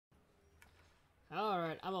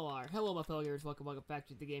Alright, I'm Noire. Hello, my fellow gamers. Welcome back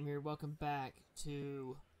to the game here. Welcome back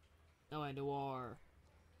to Noire.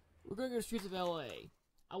 We're going to the streets of LA.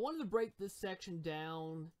 I wanted to break this section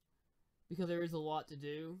down because there is a lot to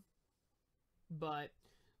do. But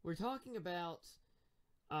we're talking about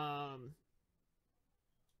the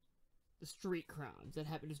street crimes that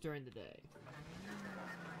happen just during the day.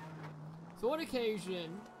 So on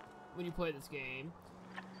occasion, when you play this game,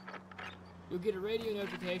 you'll get a radio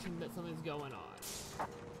notification that something's going on.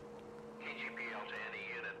 KGPL to any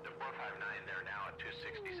unit, the 459, they're now at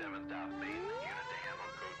 267 South Main. Unit to handle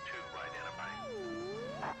code 2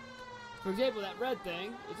 identified. For example, that red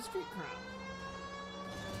thing is a street crime.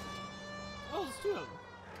 Oh, there's two of them.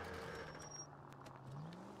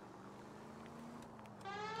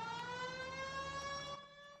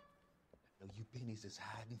 No, you pennies is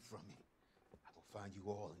hiding from me. I will find you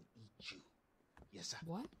all and eat you. Yes, I...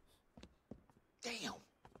 What? Damn!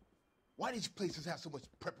 Why these places have so much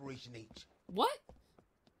preparation H? What?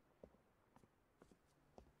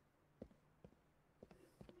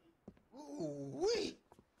 Ooh, wait!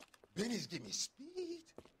 Benny's give me speed.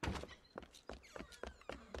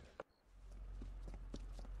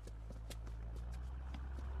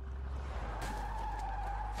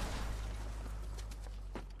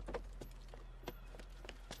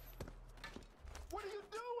 What are you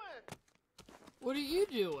doing? What are you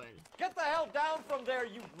doing? Get the hell down from there,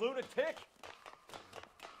 you lunatic!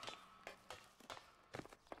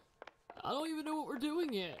 I don't even know what we're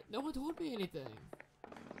doing yet. No one told me anything.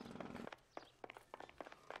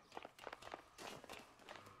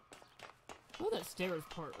 Oh, that stairs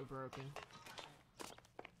part was broken.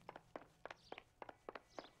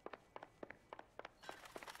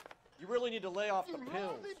 You really need to lay off the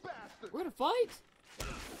pills. We're gonna fight?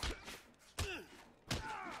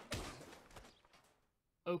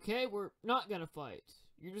 Okay, we're not gonna fight.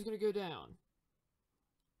 You're just gonna go down.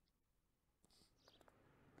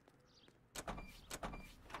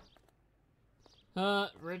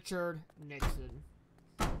 Richard Nixon.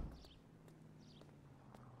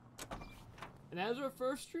 And that was our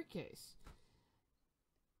first street case.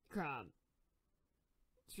 Crime.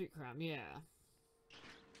 Street crime, yeah.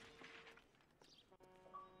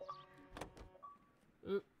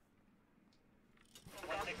 Oop.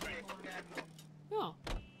 No.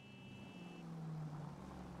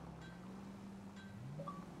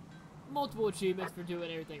 Multiple achievements for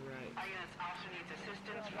doing everything right. Our unit's officer needs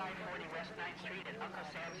assistance. 540 West 9th Street at Uncle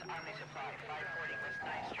Sam's Army Supply. 540 West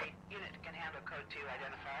 9th Street. Unit can handle code 2.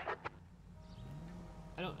 Identify.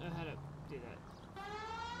 I don't know how to do that.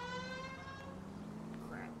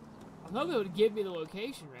 Crap. I'm hoping it would give me the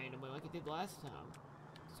location randomly like it did last time.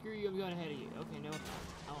 Screw you, I'm going ahead of you. Okay, no,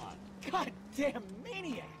 I'm not. Goddamn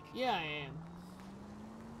maniac! Yeah, I am.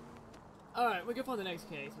 Alright, we can find the next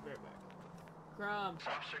case. I'll be right back. Crime.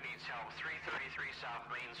 Officer needs help, 333 South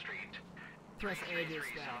Main Street. Press A to 333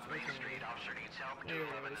 dispatch. South Main Okay. Street, officer needs help. There it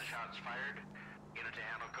 211 is. shots fired. Unit to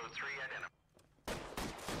handle code 3 identified.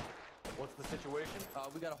 What's the situation?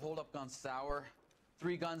 We got a hold-up gun sour.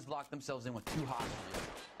 3 guns locked themselves in with 2 hostages.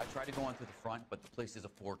 I tried to go in through the front, but the place is a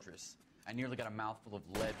fortress. I nearly got a mouthful of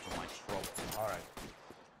lead from my stroke. All right.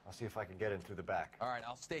 I'll see if I can get in through the back. All right,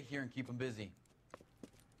 I'll stay here and keep them busy.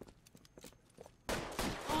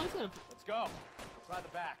 Oh, Let's go. Try the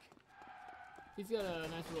back. he's got a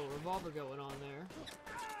nice little revolver going on there.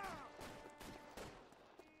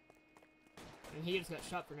 And he just got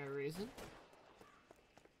shot for no reason.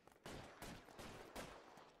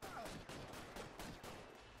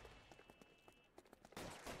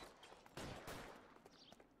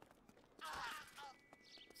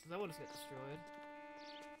 So that one just got destroyed.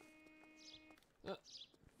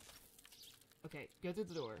 Okay, go through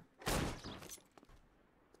the door.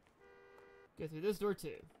 Go through this door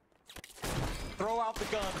too. Throw out the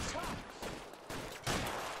guns.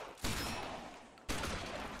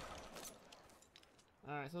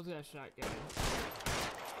 Alright, so let's get a shotgun.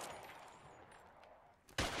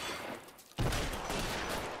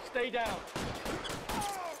 Stay down.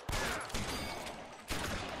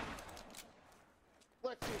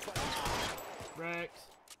 Let's see if I Rex.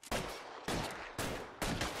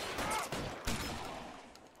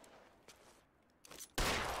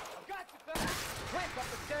 I've got you back. Quick, up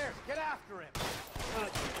the stairs. Get after him.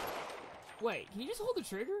 Wait, can you just hold the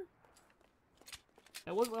trigger?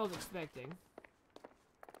 That wasn't what I was expecting.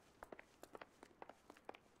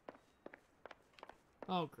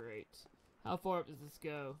 Oh, great. How far up does this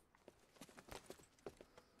go?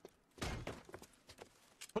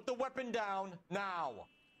 Put the weapon down now.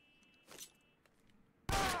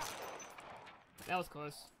 That was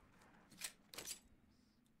close.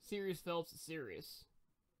 Serious Phelps is serious.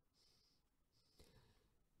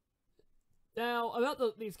 Now,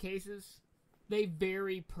 about these cases, they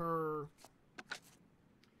vary per...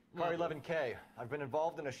 Car 11K. I've been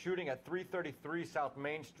involved in a shooting at 333 South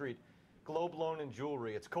Main Street. Globe Loan and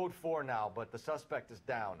Jewelry. It's code 4 now, but the suspect is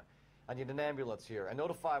down. I need an ambulance here. And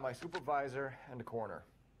notify my supervisor and the coroner.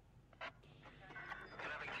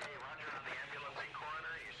 11K, roger on the ambulance and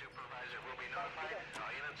coroner. Your supervisor will be notified.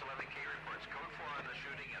 All units, 11K reports code 4 on the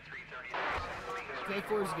shooting at 333 South Main Street. Okay,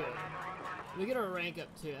 4 is good. We get our rank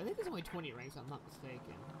up too. I think there's only 20 ranks, if I'm not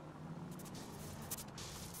mistaken.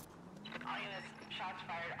 All units, shots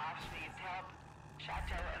fired off streets, help.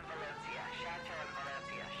 Chateau and Valencia. Chateau and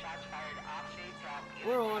Valencia. Shots fired off streets, help.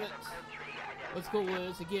 We're on it. Code 3 identified. What's cool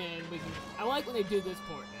is, again, we can... I like when they do this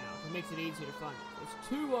part now. It makes it easier to find it. There's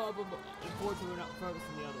 2 of them, but unfortunately we're not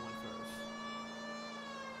focusing the other one first.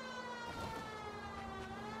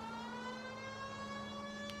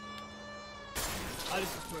 I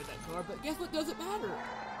just destroyed that car, but guess what doesn't matter?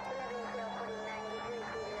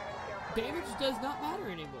 Damage does not matter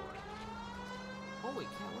anymore. Holy cow.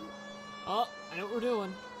 Oh, I know what we're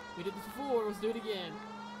doing. We did this before, let's do it again.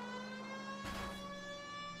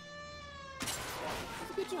 That's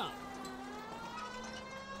a good jump.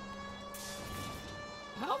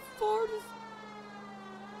 How far does...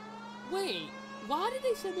 Wait, why did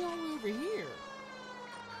they send me all the way over here?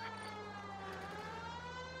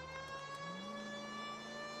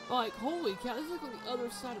 Like, holy cow, this is like on the other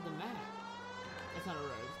side of the map. That's not a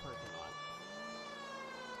road, it's a parking lot.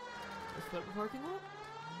 Let's put up a parking lot?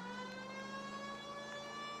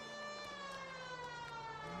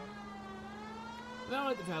 I don't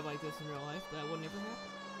like to drive like this in real life, but that would never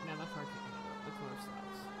happen. Now my car can't handle it. The car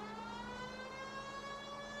stops.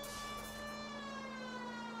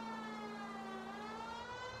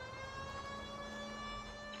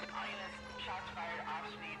 All units, shots fired off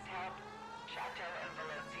streets, help. Chateau and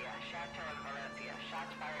Valencia. Chateau and Valencia.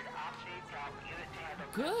 Shots fired off streets, help. Unit to handle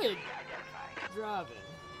Good. code 3 identified. Driving.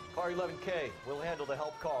 Car 11K. We'll handle the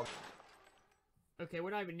help call. Okay,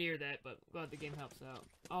 we're not even near that, but glad the game helps out.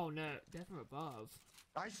 Oh no, death from above.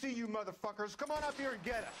 I see you motherfuckers. Come on up here and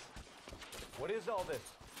get us. What is all this?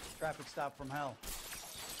 Traffic stop from hell.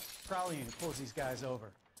 Prowler unit pulls these guys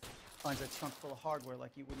over. Finds that trunk full of hardware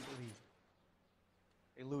like you wouldn't believe.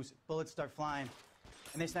 They lose it. Bullets start flying,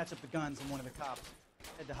 and they snatch up the guns and one of the cops.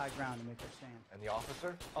 Head to high ground and make their stand. And the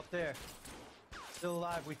officer? Up there. Still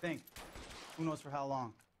alive, we think. Who knows for how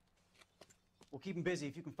long. We'll keep him busy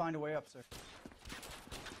if you can find a way up, sir.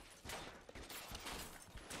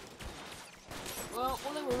 Well,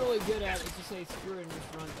 one thing we're really good at is to say screw it and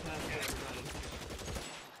just run past everybody.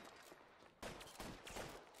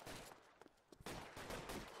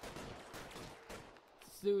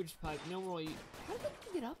 Sewage pipe, no more. How did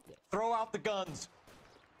they get up there? Throw out the guns.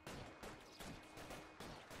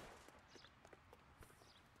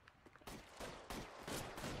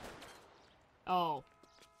 Oh.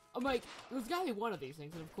 I'm like, there's gotta be one of these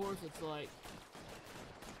things, and of course it's like...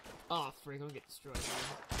 Oh, freak, I'm gonna get destroyed here.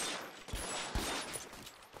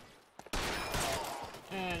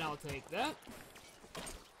 And I'll take that.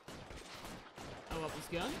 I love this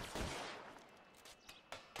gun.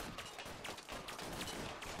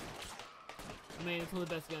 I mean, it's one of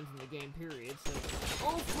the best guns in the game, period, so...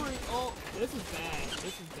 Oh, freak! Oh, this is bad.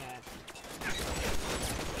 This is bad.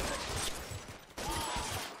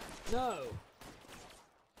 No!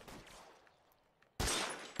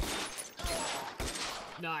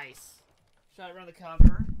 Nice. Shot it around the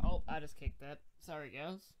cover. Oh, I just kicked that. Sorry,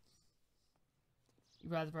 guys. You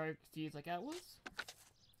guys are probably confused like I was?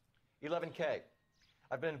 11K.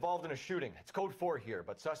 I've been involved in a shooting. It's code 4 here,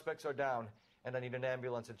 but suspects are down, and I need an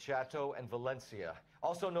ambulance at Chateau and Valencia.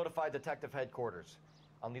 Also notify detective headquarters.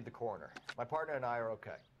 I'll need the coroner. My partner and I are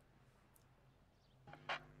okay.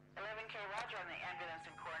 11K, roger on the ambulance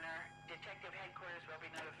and coroner. Detective headquarters will be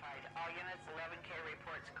notified. All units, 11K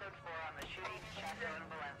reports code 4 on the shooting, Chateau and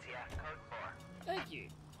Valencia. Code 4. Thank you.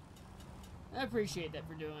 I appreciate that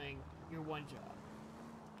for doing your one job.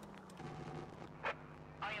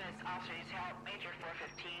 All units, officers help. Major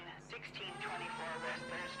 415, 1624 West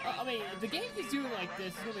 3rd Street. I mean, if the game is doing like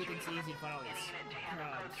this, it's gonna make things easy to find all these Unit to handle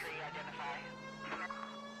code crowds. 3 identify.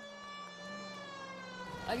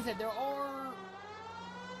 Like I said, there are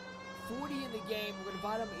 40 in the game. We're gonna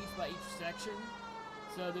divide them each by each section.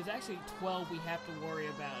 So there's actually 12 we have to worry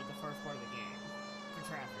about at the first part of the game. For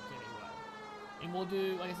traffic, anyway. And we'll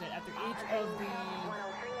do, like I said, after each of the...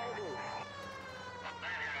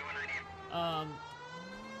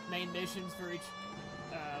 main missions for each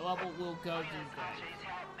level, we'll go do that. Officers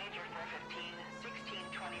help. Major 415,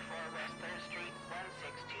 1624 West 3rd Street,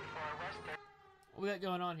 1624 West 3rd. What we got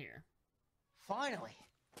going on here? Finally.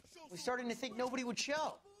 We're starting to think nobody would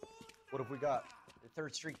show. What have we got? The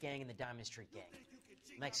 3rd Street Gang and the Diamond Street Gang.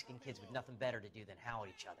 Mexican kids with nothing better to do than howl at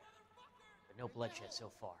each other. But no bloodshed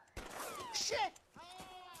so far. Shit!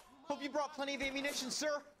 Hope you brought plenty of ammunition,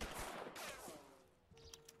 sir.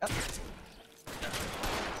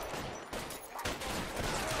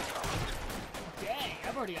 Dang,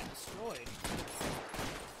 I've already got destroyed.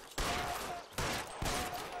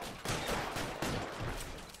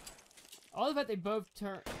 I love that they both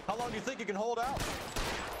turn. How long do you think you can hold out?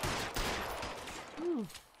 Whew.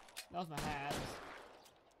 That was my hat.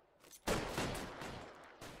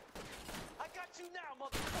 I got you now,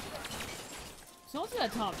 motherfucker. Someone's got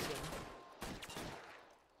a Thompson.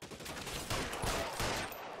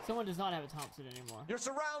 Someone does not have a Thompson anymore. You're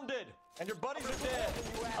surrounded, and your buddies are dead.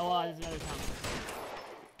 Oh, there's another Thompson.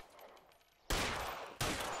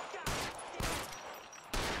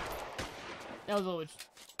 That was a little.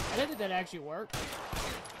 I didn't think that actually worked.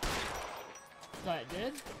 Thought it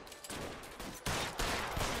did.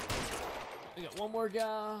 We got one more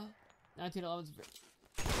guy. 1911's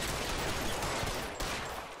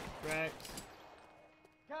Rex.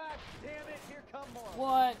 God damn it, here come more.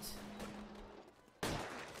 What?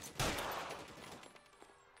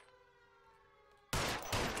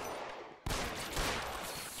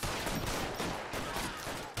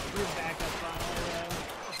 We're back up finally,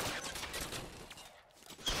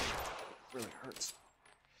 Really hurts.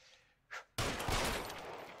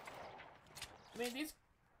 I mean, these...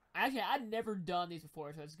 Actually, I've never done these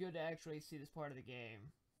before, so it's good to actually see this part of the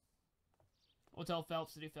game. We'll tell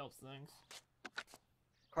Phelps to do Phelps things.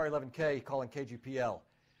 Car 11K calling KGPL.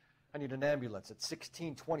 I need an ambulance at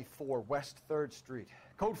 1624 West 3rd Street.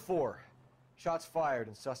 Code 4. Shots fired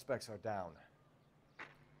and suspects are down.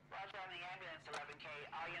 Roger on the ambulance, 11K.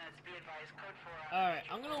 All units be advised, code 4 on Alright,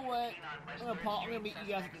 I'm gonna meet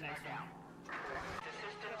you guys at the next one.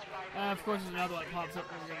 Assistance Of course, there's another one that pops up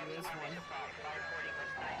when we're gonna do this one. 540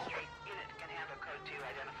 West 9th Street. Unit can handle code 2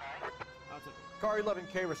 identified. That's it. Car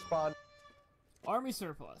 11K respond. Army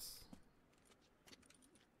surplus.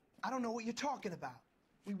 I don't know what you're talking about.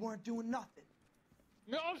 We weren't doing nothing.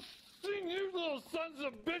 I've seen you little sons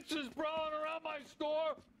of bitches prowling around my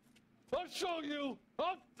store. I'll show you.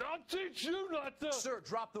 I'll teach you not to. Sir,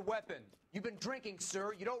 drop the weapon. You've been drinking,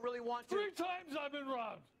 sir. You don't really want to. 3 times I've been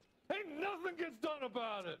robbed. Ain't nothing gets done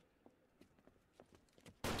about it.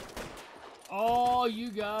 Oh,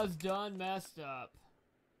 you guys done messed up.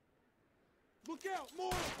 Look out,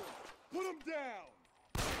 more of them. Put them down.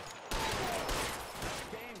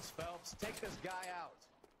 Games, Phelps. Take this guy out.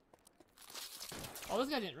 Oh, this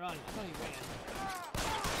guy didn't run. I thought he ran.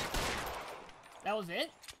 That was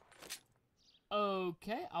it?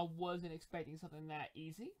 Okay, I wasn't expecting something that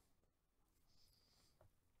easy.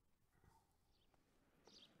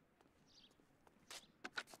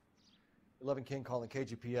 Eleven King calling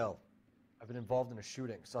KGPL. I've been involved in a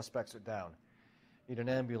shooting. Suspects are down. Need an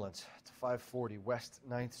ambulance to 540 West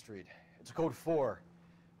 9th Street. It's code 4.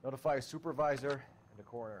 Notify a supervisor and a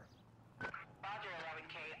coroner. Roger,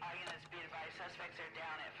 11K. All units be advised, suspects are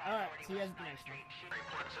down at Alright, 540 see you guys West at the 9th next one. Street.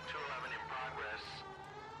 Reports of 211 in progress.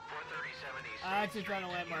 437 East. I actually found a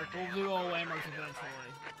landmark. We'll do all landmarks eventually.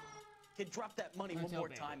 Kid, drop that money one Hotel more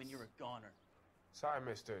time and bandits. you're a goner. Sorry,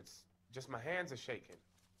 mister. It's just my hands are shaking.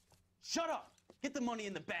 Shut up! Get the money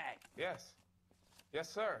in the bag. Yes. Yes,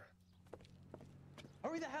 sir.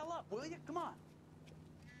 Hurry the hell up, will you? Come on.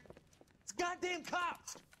 It's goddamn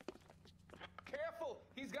cops! Careful!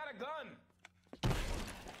 He's got a gun!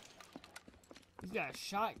 He's got a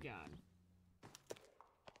shotgun.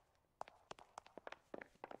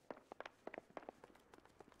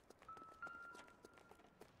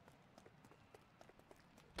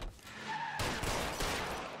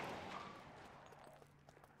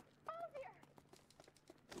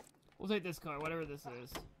 We'll take this car, whatever this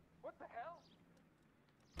is. What the hell?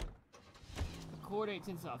 Accord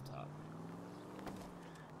 18 soft top.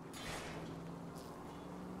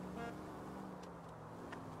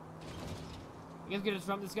 You guys gonna just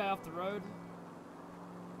run this guy off the road?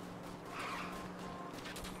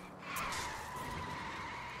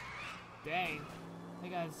 Dang. Hey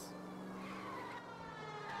guys.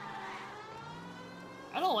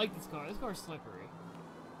 I don't like this car. This car's slippery.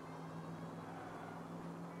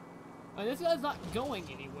 I mean, this guy's not going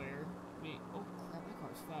anywhere. I mean, oh crap, that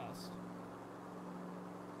car's fast.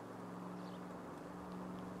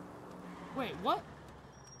 Wait, what?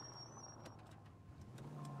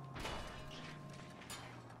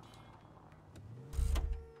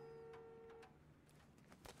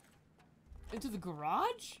 Into the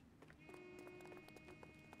garage?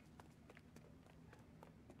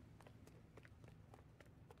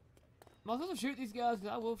 Am I supposed to shoot these guys? 'Cause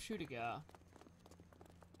I will shoot a guy.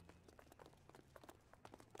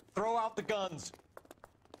 Throw out the guns.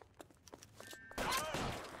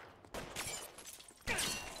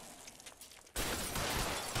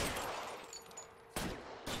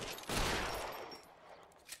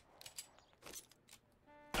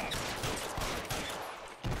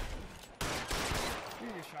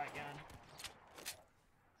 Here's your shotgun.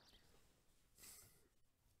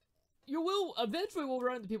 You will eventually we'll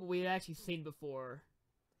run into people we had actually seen before,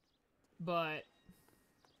 but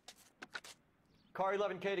Car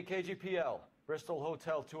 11K to KGPL. Bristol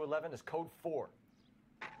Hotel 211 is code 4. All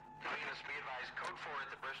units be advised, code 4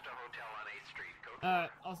 at the Bristol Hotel on 8th Street. Code 4.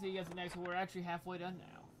 Alright, I'll see you guys the next one. We're actually halfway done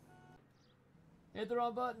now. Hit the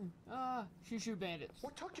wrong button. Ah, shoot bandits.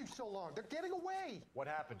 What took you so long? They're getting away. What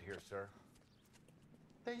happened here, sir?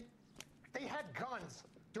 They had guns.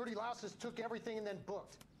 Dirty louses took everything and then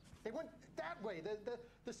booked. They went that way,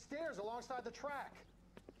 the stairs alongside the track.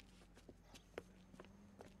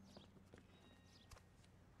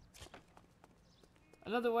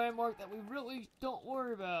 Another landmark that we really don't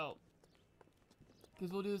worry about.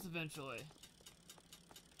 Because we'll do this eventually.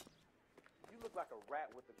 You look like a rat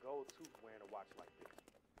with a gold tooth wearing a watch like this.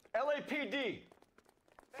 LAPD!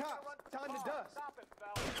 Cop, time to dust. Stop it,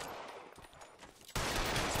 fella.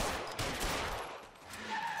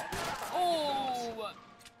 Oh!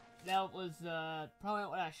 That was probably not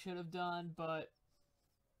what I should have done, but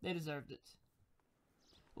they deserved it.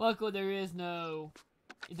 Luckily, there is no...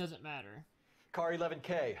 It doesn't matter. Car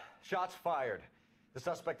 11K. Shots fired. The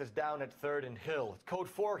suspect is down at 3rd and Hill. It's code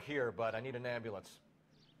 4 here, but I need an ambulance.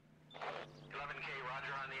 11K,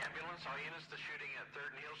 roger on the ambulance. All units, the shooting at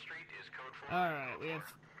 3rd and Hill Street is code 4. Alright, we have...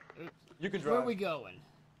 You can Where drive. are we going?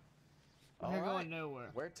 We're All going right.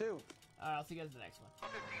 nowhere. Where to? Alright, I'll see you guys in the next one.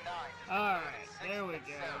 59. Alright, there we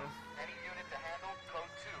go. Any unit to handle, code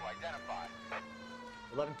 2, identify.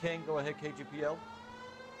 11 King, go ahead, KGPL.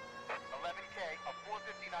 11K, a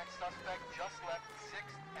 459 suspect just left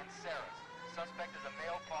 6th and Sarah's. Suspect is a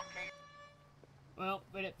male Caucasian. Well,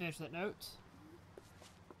 we didn't finish that note.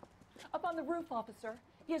 Up on the roof, officer.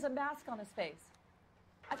 He has a mask on his face.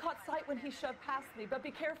 I caught sight when he shoved past me, but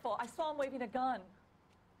be careful. I saw him waving a gun.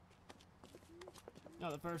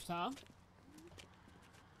 Not the first time.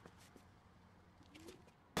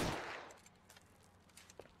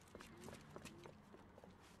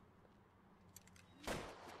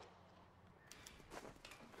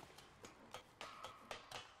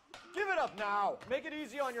 Give it up now! Make it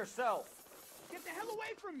easy on yourself! Get the hell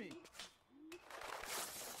away from me!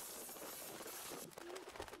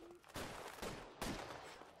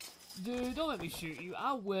 Dude, don't let me shoot you.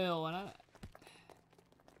 I will, and I...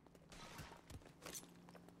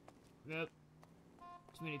 Yep.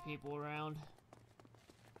 Too many people around.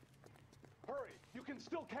 Hurry, you can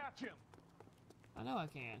still catch him. I know I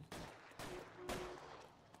can.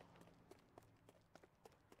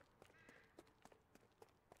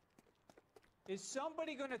 Is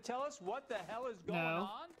somebody going to tell us what the hell is going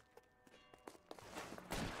on?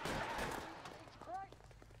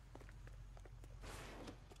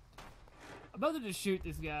 I'm about to just shoot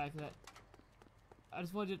this guy, cause I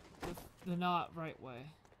just wanted the not right way.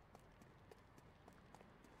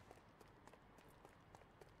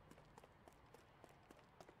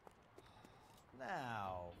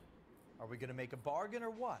 Now, are we going to make a bargain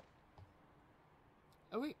or what?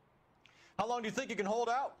 Are we? How long do you think you can hold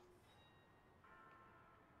out?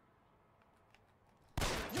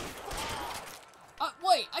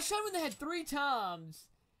 Wait, I shot him in the head 3 times,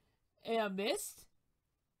 and I missed?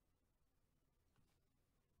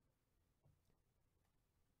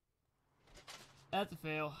 That's a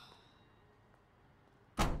fail.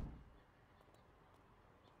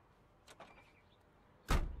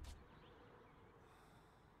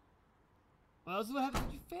 Well, this is what happens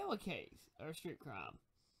if you fail a case, or a street crime.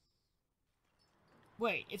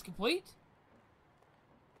 Wait, it's complete?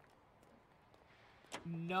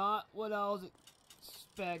 Not what I was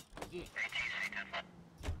expecting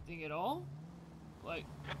at all? Like...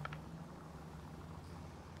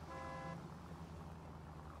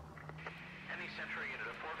 Any Central unit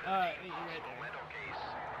of 459 Alright, you're right there. mental case.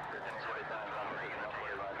 That's right down. Unit to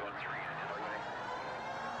handle code 3 identify.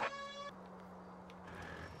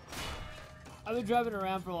 I've been driving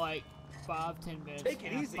around for like 5-10 minutes Take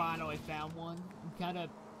it and easy. I finally found one. I'm kind of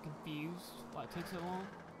confused why it took so long.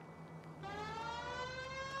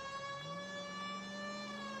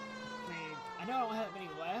 I mean, I know I don't have that many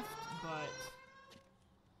left, but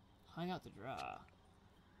hung out to dry.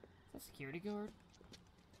 Is that a security guard?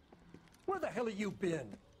 Where the hell have you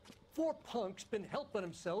been? 4 punks been helping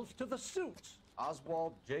themselves to the suits.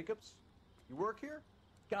 Oswald Jacobs? You work here?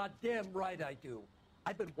 Goddamn right I do.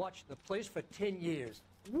 I've been watching the place for 10 years,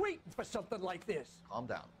 waiting for something like this. Calm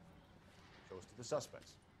down. goes to the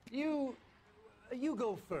suspects. You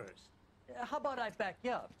go first. How about I back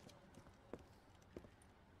you up?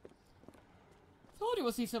 Told you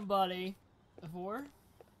we'll see somebody before.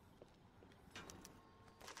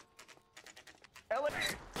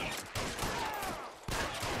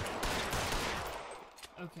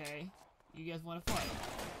 Okay, you guys want to fight?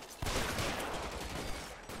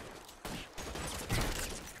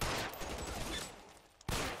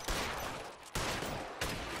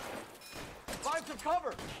 Find some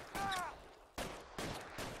cover!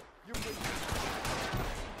 You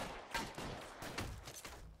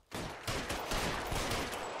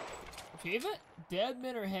Achievement? Dead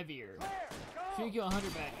men are heavier. So you kill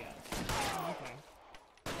 100 bad guys. Oh, okay.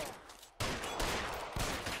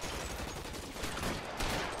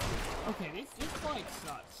 Okay, this fight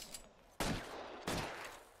sucks.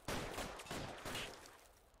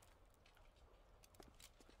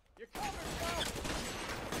 You're covered, Phil!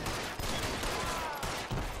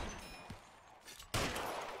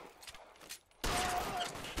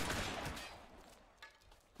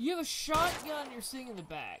 You have a shotgun you're seeing in the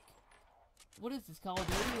back. What is this, Call of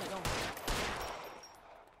Duty? I don't...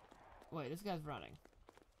 Wait, this guy's running.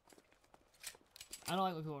 I don't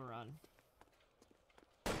like when people run.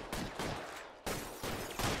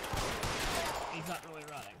 He's not really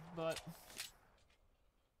running, but...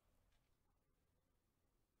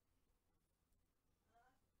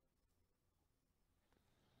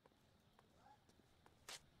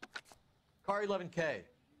 Car 11K.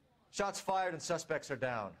 Shots fired and suspects are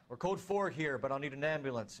down. We're code 4 here, but I'll need an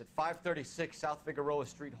ambulance at 536 South Figueroa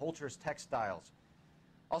Street, Holcher's Textiles.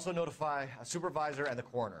 Also notify a supervisor and the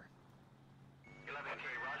coroner. 11K,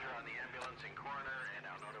 roger on the ambulance and coroner, and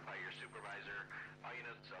I'll notify your supervisor. All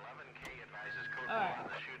units, 11K advises code 4 on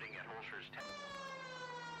the shooting at Holcher's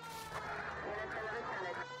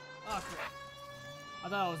Oh, crap. I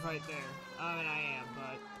thought I was right there. I mean, I am,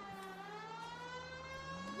 but...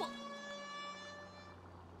 What?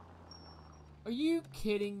 Are you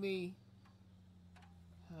kidding me?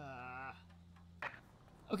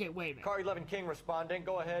 Okay, wait a minute. Car 11 King responding.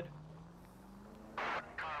 Go ahead.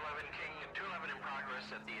 Car 11 King, 211 in progress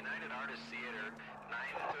at the United Artists Theater,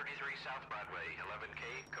 933 South Broadway,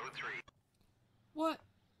 11K, code 3. What?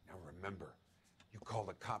 Now remember, you call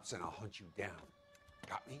the cops and I'll hunt you down.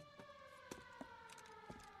 Got me?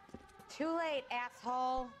 Too late,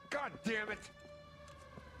 asshole. God damn it!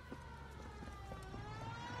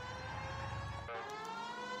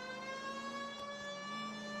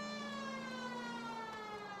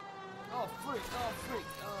 Oh, freak. Oh, freak.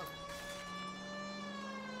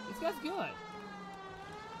 This guy's good.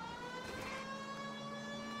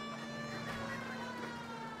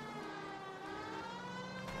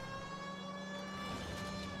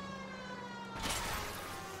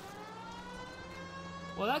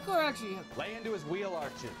 Well, that car actually... Lay into his wheel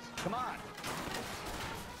arches. Come on.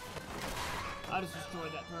 I just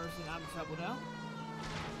destroyed that person. I'm in trouble now.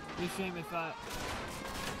 Be a shame if I...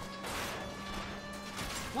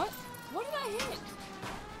 What? What did I hit?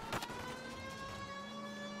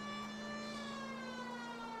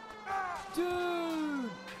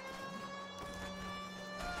 Dude!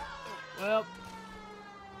 Well...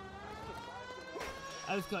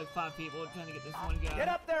 I just killed like 5 people trying to get this one guy. Get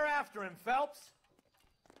up there after him, Phelps!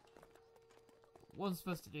 Wasn't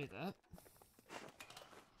supposed to do that.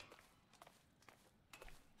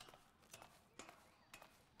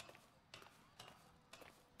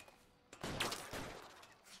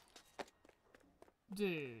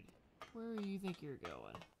 Dude, where do you think you're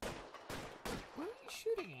going? Where are you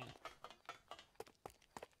shooting at?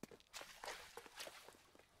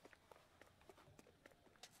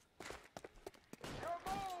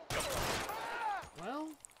 Well,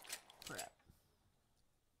 crap.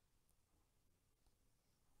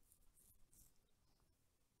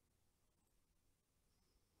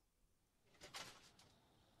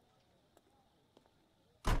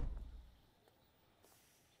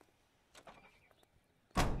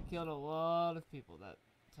 Killed a lot of people that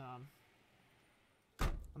time.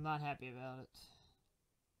 I'm not happy about it.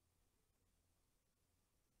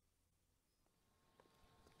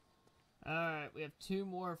 Alright, we have 2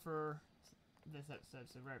 more for this episode,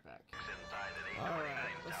 so right back.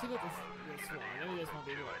 Alright, let's see what this one. Maybe this won't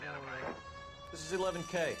be more. This is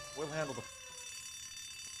 11K. We'll handle the...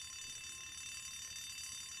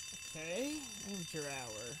 Okay, amateur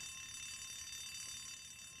hour.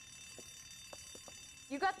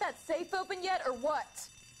 You got that safe open yet, or what?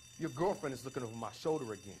 Your girlfriend is looking over my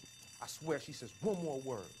shoulder again. I swear she says one more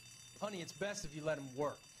word. Honey, it's best if you let him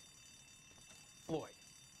work. Floyd,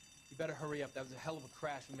 you better hurry up. That was a hell of a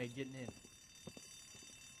crash we made getting in.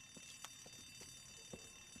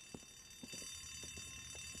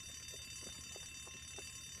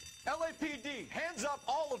 LAPD, hands up,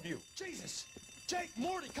 all of you. Jesus! Jake,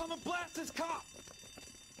 Morty, come and blast this cop!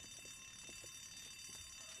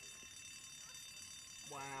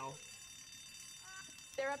 Wow.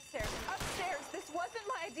 They're upstairs. Upstairs! This wasn't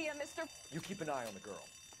my idea, Mr. You keep an eye on the girl.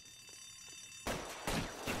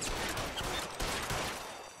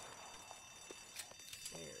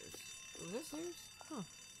 Stairs. Was this stairs? Huh.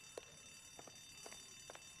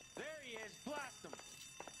 There he is, blast him!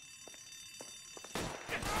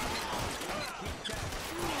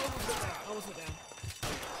 Almost went down.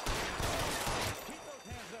 Keep those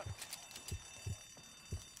hands up!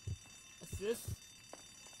 Assist?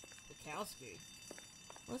 Bukowski.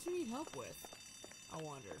 What does he need help with? I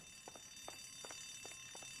wonder.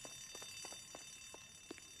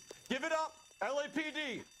 Give it up,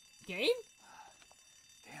 LAPD. Game?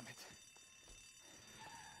 Damn it.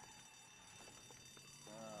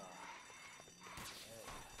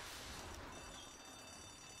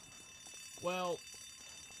 Well,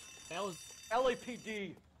 that was...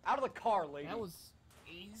 LAPD, out of the car, lady. That was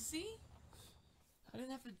easy? I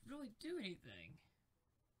didn't have to really do anything.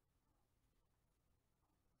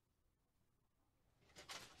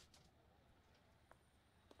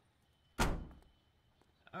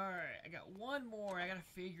 Alright, I got one more. I gotta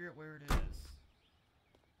figure out where it is.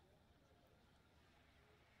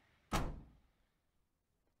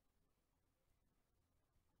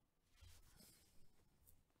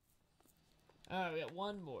 Alright, we got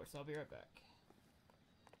one more, so I'll be right back.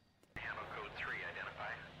 Ammo code 3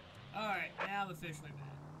 identify. Alright, now I'm officially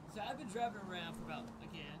back. So I've been driving around for about,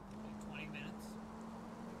 again, like 20 minutes.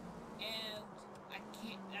 And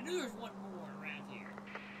I knew there was one more around here.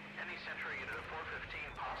 Any Central unit of 415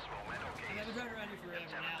 possible men okay. And I've been driving around here forever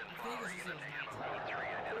now. I think this is nighttime.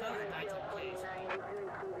 I thought it was nighttime case.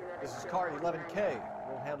 This is car 11K.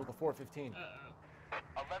 We'll handle the 415.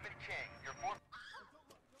 11K, your 4...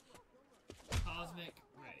 Cosmic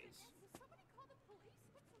Rays.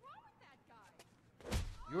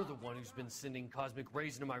 You're the one who's been sending cosmic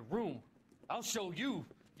rays into my room. I'll show you.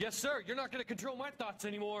 Yes, sir. You're not going to control my thoughts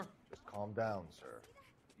anymore. Just calm down, sir.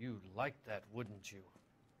 You'd like that, wouldn't you?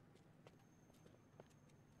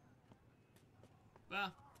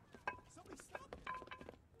 Well.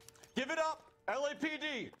 Give it up,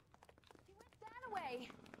 LAPD. That away.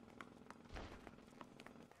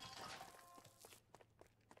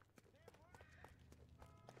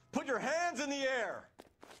 Put your hands in the air.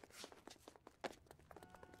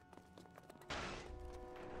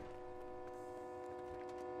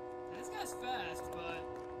 This guy's fast, but...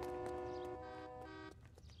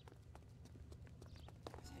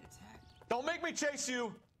 Don't make me chase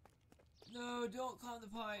you. No, don't climb the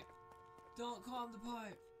pipe. Don't climb the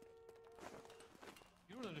pipe.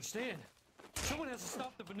 You don't understand. Someone has to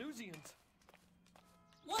stop the Venusians.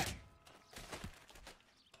 What?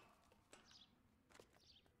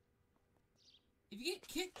 If you get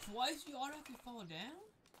kicked twice, you automatically fall down?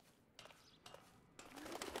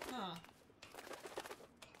 Huh.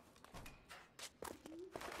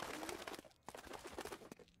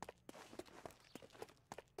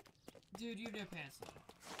 Dude, you have no pants on.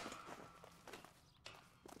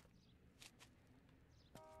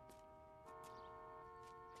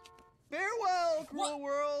 Farewell, cruel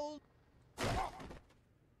world!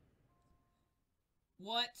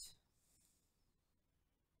 What?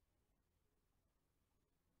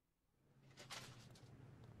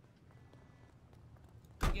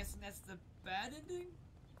 I'm guessing that's the bad ending?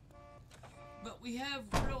 But we have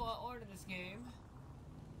real art in this game.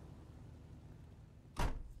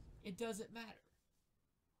 It doesn't matter.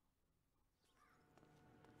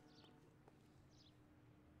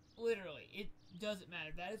 Literally, it doesn't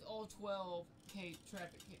matter. That is all 12K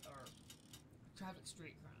traffic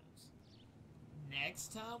street crimes.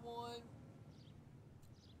 Next time on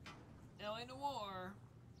LA Noire,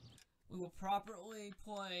 we will properly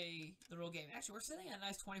play the real game. Actually, we're sitting at a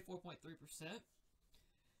nice 24.3%.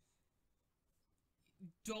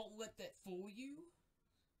 Don't let that fool you,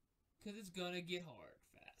 because it's gonna get hard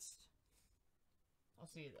fast. I'll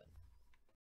see you then.